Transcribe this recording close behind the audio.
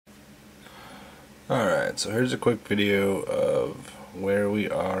Alright, so here's a quick video of where we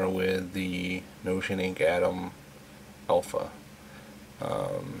are with the Notion Ink Atom Alpha.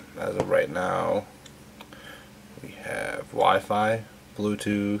 As of right now, we have Wi-Fi,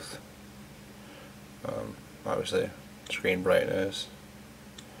 Bluetooth, obviously screen brightness.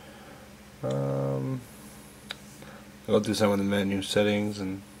 I'll go through some of the menu settings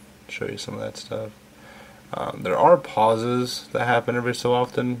and show you some of that stuff. There are pauses that happen every so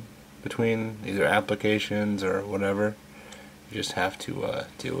often between either applications or whatever. You just have to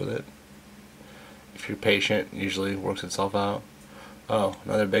deal with it. If you're patient, it usually works itself out. Oh,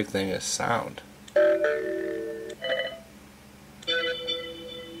 another big thing is sound.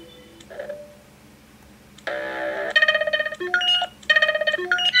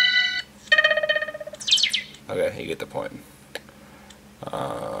 Okay, you get the point.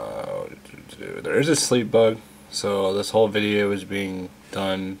 There is a sleep bug, so this whole video is being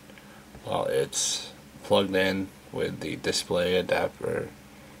done while it's plugged in with the display adapter,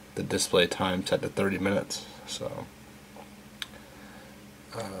 the display time set to 30 minutes. So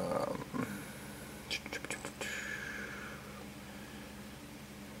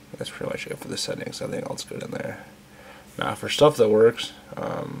that's pretty much it for the settings. Everything else good in there. Now for stuff that works,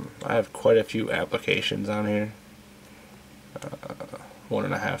 I have quite a few applications on here.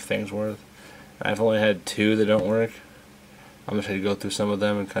 1.5 things worth. I've only had 2 that don't work. I'm just going to go through some of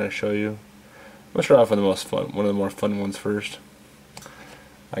them and kind of show you. I'm going to start off with the most fun, one of the more fun ones first.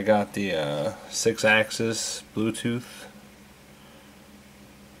 I got the 6-axis Bluetooth.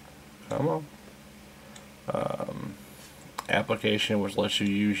 Come on. Application which lets you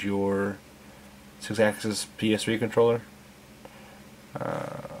use your 6-axis PS3 controller,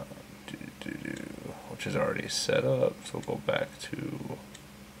 which is already set up. So we'll go back to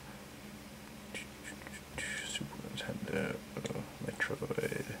Super Nintendo,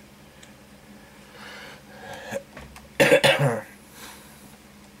 Metroid.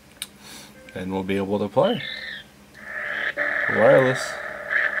 And we'll be able to play wireless.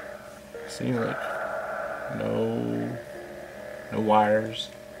 See, like no wires.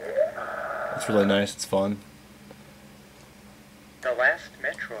 It's really nice. It's fun. The last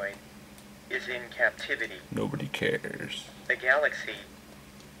Metroid is in captivity. Nobody cares. The galaxy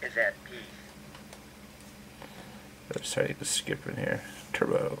is at peace. I'm starting to skip in here.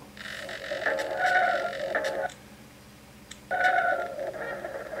 Turbo.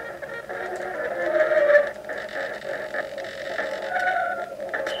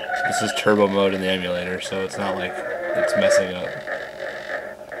 This is turbo mode in the emulator, so it's not like it's messing up.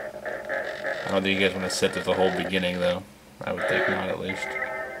 I don't think you guys want to set to the whole beginning, though. I would think not, at least.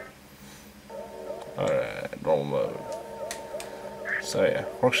 Alright, normal mode. So yeah,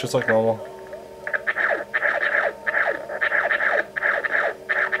 works just like normal.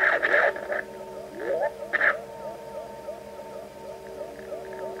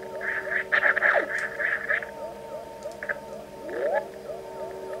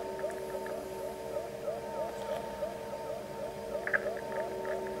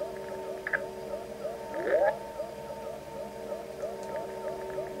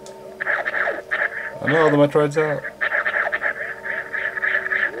 I know the Metroid's out.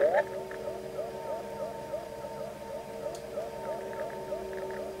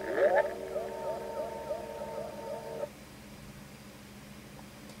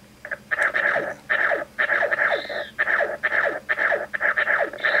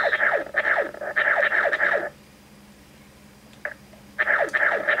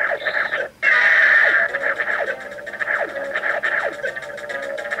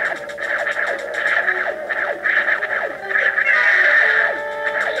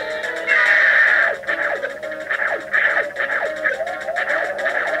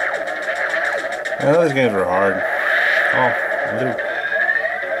 I know these games are hard. Oh, dude.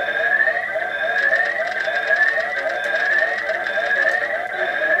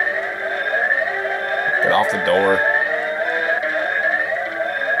 Get off the door.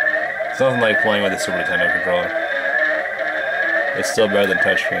 It's nothing like playing with a Super Nintendo controller. It's still better than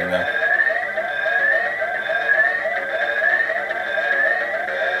touchscreen though.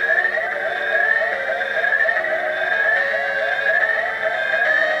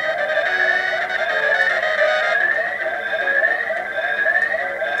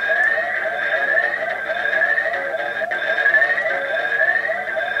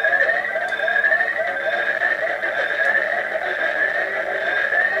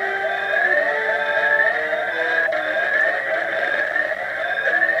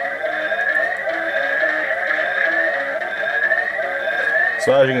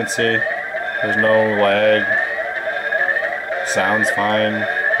 So as you can see, there's no lag. Sounds fine.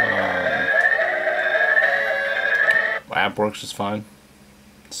 app works just fine.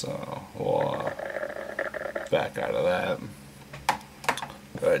 So we'll back out of that.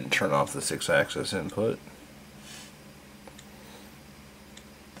 Go ahead and turn off the 6-axis input.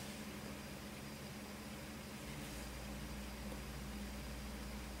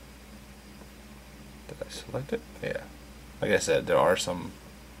 Did I select it? Yeah. Like I said, there are some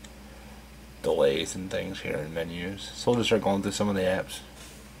delays and things here in menus. So we'll just start going through some of the apps.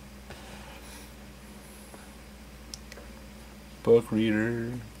 Book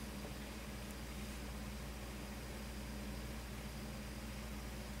reader.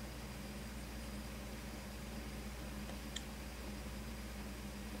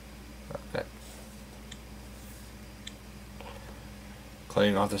 Okay.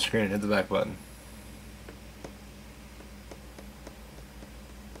 Cleaning off the screen, hit the back button.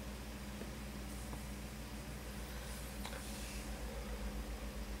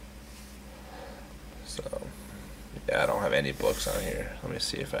 So, yeah, I don't have any books on here. Let me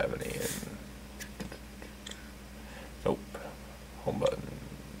see if I have any in. Nope. Home button.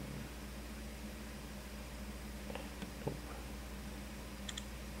 Nope.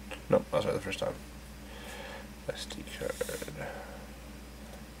 Nope, that's right the first time. SD card.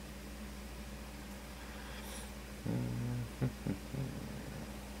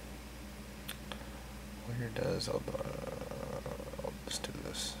 Where does I'll just do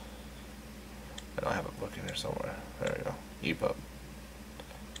this. I don't have a book in here somewhere. There we go. EPUB.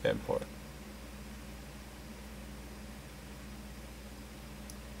 Import.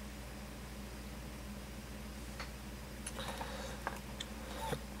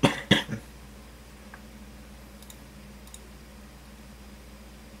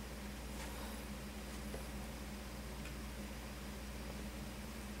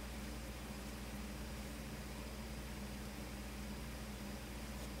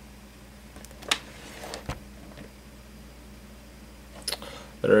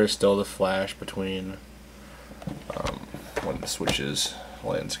 There is still the flash between when it switches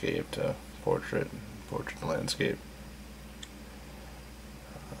landscape to portrait, portrait to landscape.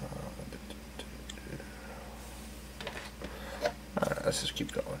 Alright, let's just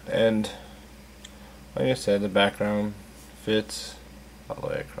keep going. And like I said, the background fits all the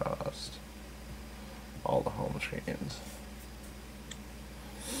way across all the home screens.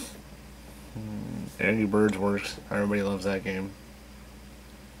 Angry Birds works. Everybody loves that game.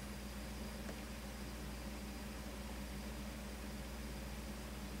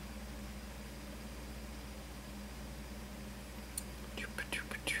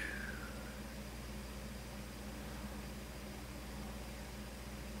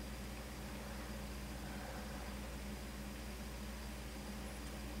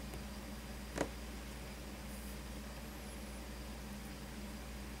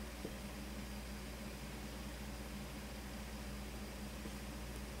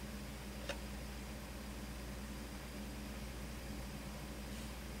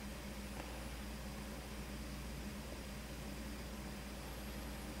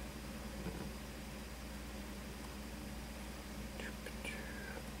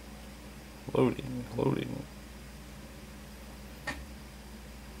 Loading, loading.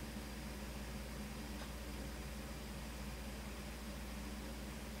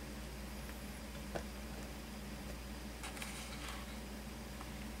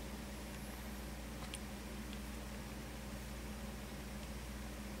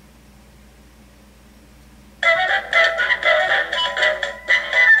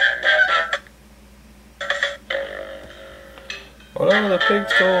 Oh no, the pig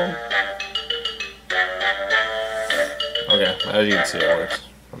stole. Okay, as you can see, it works.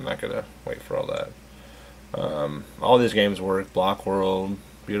 I'm not gonna wait for all that. All these games work. Block World,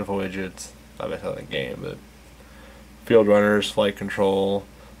 Beautiful Widgets. Obviously not a game, but Field Runners, Flight Control.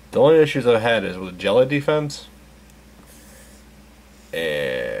 The only issues I've had is with Jelly Defense,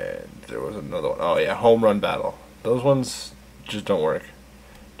 and there was another one. Oh yeah, Home Run Battle. Those ones just don't work.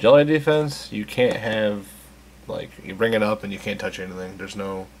 Jelly Defense, you can't have, like, you bring it up and you can't touch anything. There's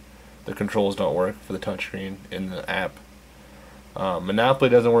no, the controls don't work for the touchscreen in the app. Monopoly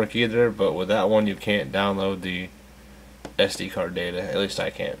doesn't work either, but with that one you can't download the SD card data. At least I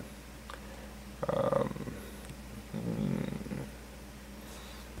can. Oh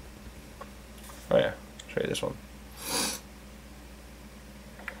yeah, show you this one.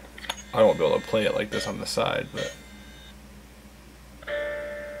 I won't be able to play it like this on the side, but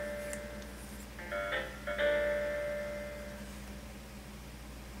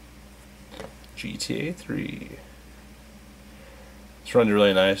GTA 3. It's running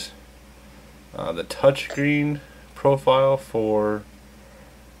really nice. The touchscreen profile for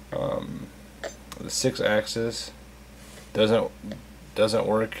the 6-axis doesn't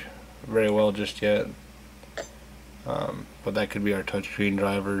work very well just yet. But that could be our touchscreen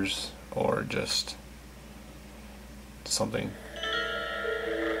drivers or just something.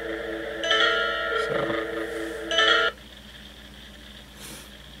 So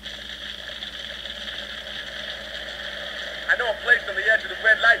I know a place on the edge of the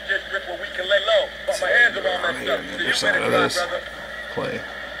red light district where we can lay low, but my hands are all messed up. So you side better of try, this brother. play.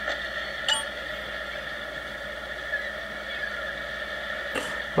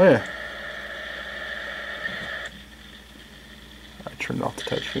 Oh yeah. I turned off the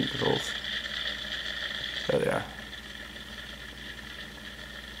touchscreen controls. There they are.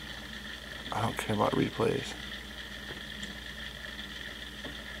 I don't care about replays.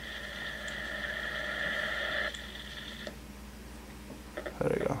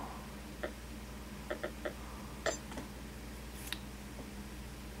 There we go.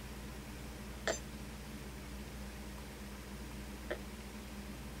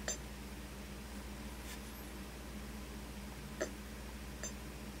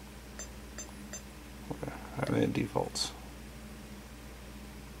 I'm in defaults.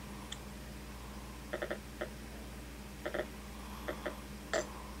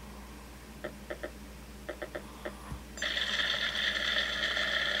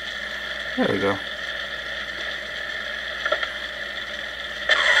 There we go.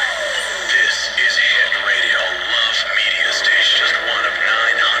 This is Hit Radio Love Media Station, just one of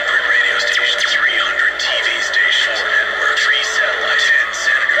 900 radio stations, 300 TV stations, 4 network, 3 satellites, 10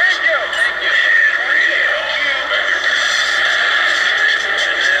 senators. Thank you. Hit Radio.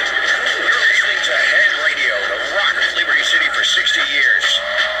 You're listening to Head Radio, the rock of Liberty City for 60 years.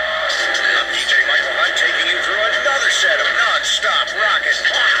 I'm DJ Michael Hunt taking you through another set of non-stop rock and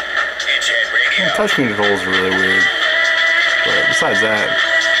pop. It's Head Radio. The touchscreen controls are really weird. But besides that,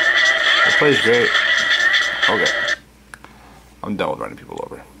 it plays great. Okay. I'm done with running people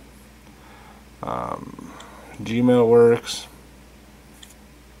over. Gmail works.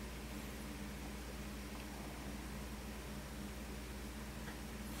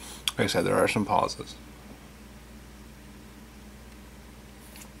 Like I said, there are some pauses.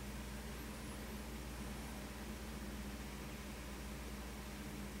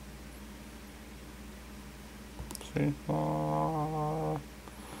 See?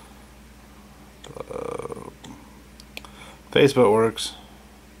 Facebook works.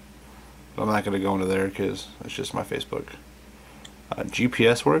 But I'm not going to go into there because it's just my Facebook.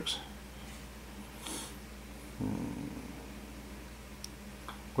 GPS works.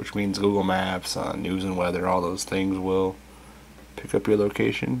 Which means Google Maps, news and weather, all those things will pick up your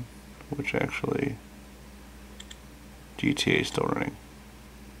location. Which actually, GTA is still running.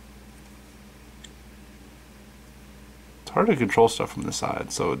 It's hard to control stuff from the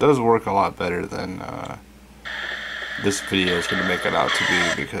side, so it does work a lot better than this video is going to make it out to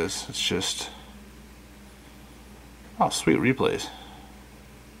be, because it's just, oh, sweet replays.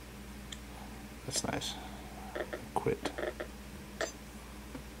 That's nice. Quit.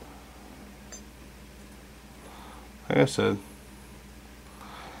 Like I said,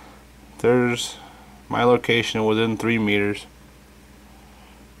 there's my location within 3 meters.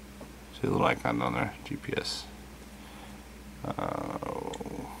 See the little icon down there, GPS.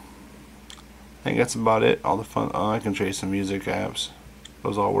 I think that's about it. All the fun. I can show you some music apps.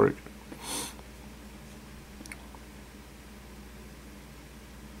 Those all work.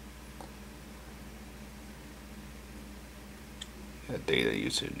 Yeah, data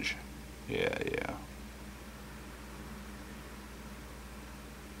usage. Yeah.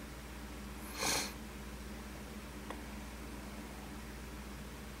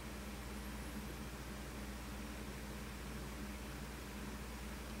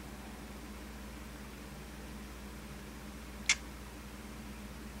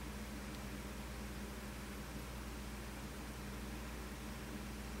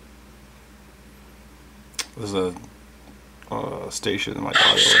 There's a station in my audio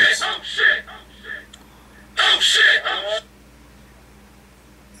works. Oh shit!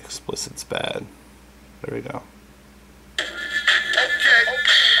 Explicit's bad. There we go. Okay.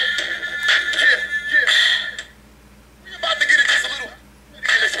 Yeah. We about to get it just a little.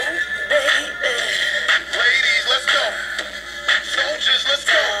 Ladies, let's go. Soldiers, let's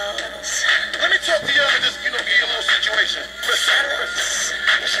go. Let me talk to y'all and just, give you a little situation. Listen.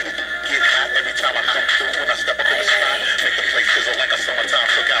 Get hot every time I come through. When I step up in the spot, make the place sizzle like a summertime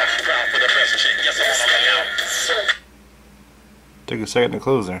cookout. Proud for the best chick, yes, I wanna lay out. So Took a second to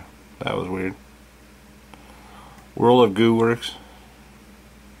close there. That was weird. World of Goo works.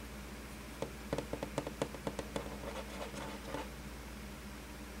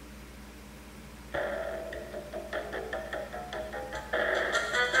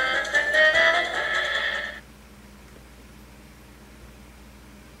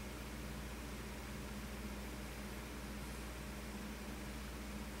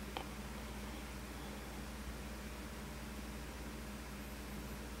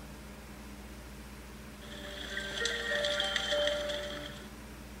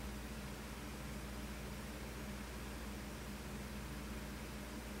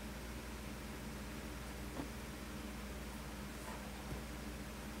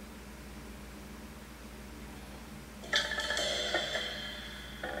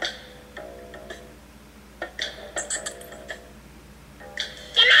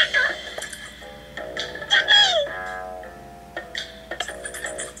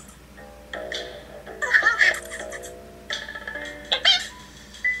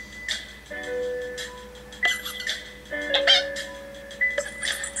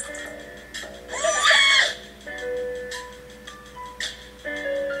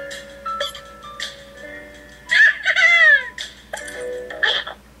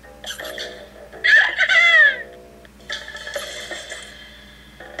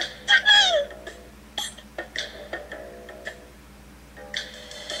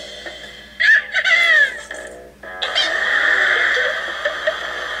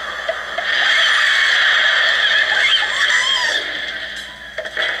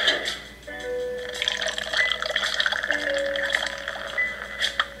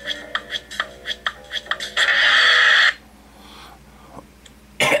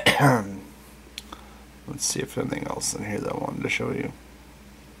 see if anything else in here that I wanted to show you.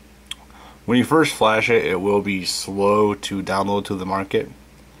 When you first flash it, it will be slow to download to the market,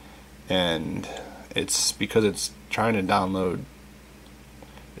 and it's because it's trying to download.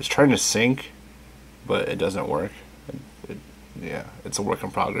 It's trying to sync, but it doesn't work. Yeah, it's a work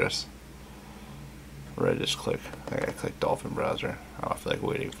in progress. Right, just click. I gotta click Dolphin browser. I don't feel like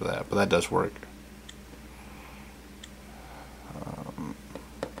waiting for that, but that does work.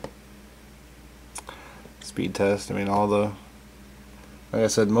 Speed test. I mean, all the, like I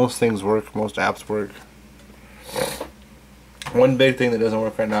said, most things work. Most apps work. One big thing that doesn't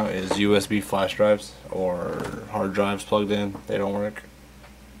work right now is USB flash drives or hard drives plugged in. They don't work.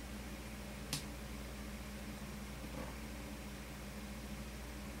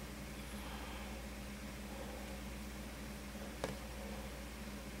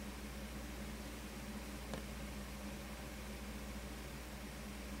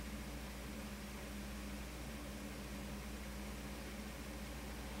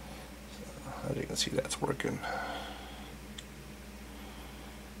 As you can see, that's working.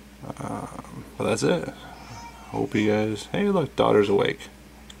 But that's it. Hope you guys. Hey, look, daughter's awake.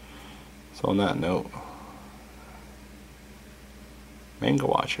 So on that note, Manga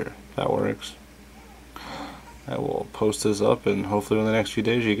Watcher, that works. I will post this up, and hopefully in the next few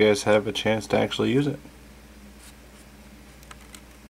days you guys have a chance to actually use it.